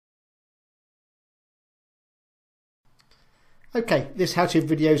Okay, this how-to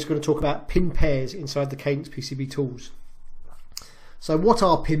video is going to talk about pin pairs inside the Cadence PCB tools. So what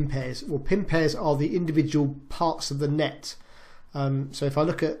are pin pairs? Well, pin pairs are the individual parts of the net. So if I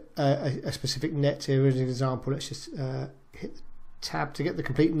look at a specific net here as an example, let's just hit tab to get the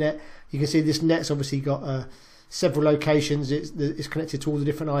complete net. You can see this net's obviously got several locations. It's connected to all the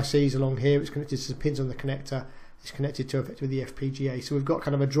different ICs along here. It's connected to some pins on the connector. It's connected to effectively the FPGA. So we've got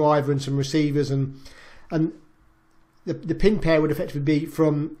kind of a driver and some receivers, and the pin pair would effectively be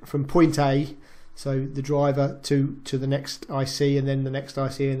from point A, so the driver, to the next IC, and then the next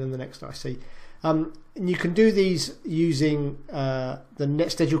IC, and then the next IC. And you can do these using the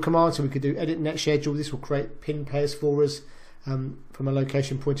net schedule command. So we could do edit net schedule. This will create pin pairs for us from a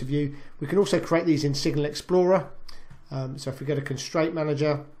location point of view. We can also create these in Signal Explorer. So if we go to Constraint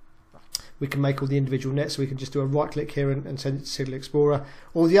Manager, we can make all the individual nets. So we can just do a right click here and send it to Signal Explorer.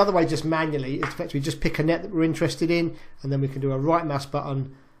 Or the other way, just manually, is effectively just pick a net that we're interested in, and then we can do a right mouse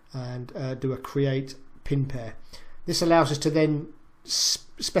button and do a create pin pair. This allows us to then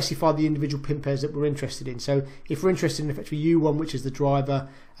specify the individual pin pairs that we're interested in. So if we're interested in effectively U1, which is the driver,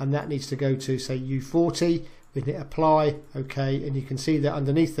 and that needs to go to say U40, we can hit apply, OK, and you can see that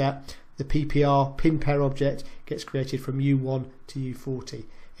underneath that the PPR pin pair object gets created from U1 to U40.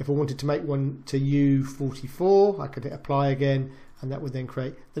 If I wanted to make one to U44, I could hit apply again, and that would then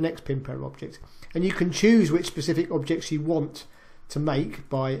create the next pin pair object. And you can choose which specific objects you want to make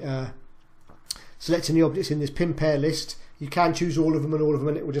by selecting the objects in this pin pair list. You can choose all of them,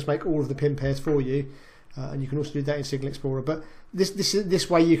 and it will just make all of the pin pairs for you. And you can also do that in Signal Explorer. But this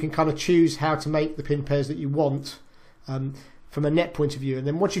way you can kind of choose how to make the pin pairs that you want from a net point of view. And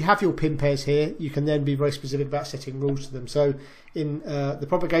then once you have your pin pairs here, you can then be very specific about setting rules to them. So in the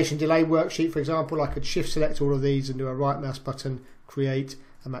propagation delay worksheet, for example, I could shift select all of these and do a right mouse button, create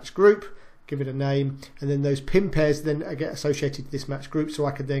a match group, give it a name, and then those pin pairs then get associated to this match group. So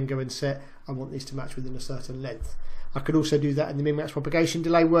I could then go and set, I want these to match within a certain length. I could also do that in the min-max propagation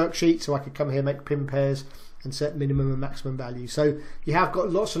delay worksheet. So I could come here, make pin pairs, and set minimum and maximum values. So you have got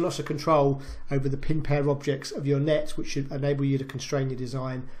lots and lots of control over the pin pair objects of your net, which should enable you to constrain your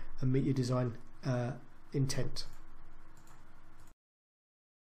design and meet your design intent.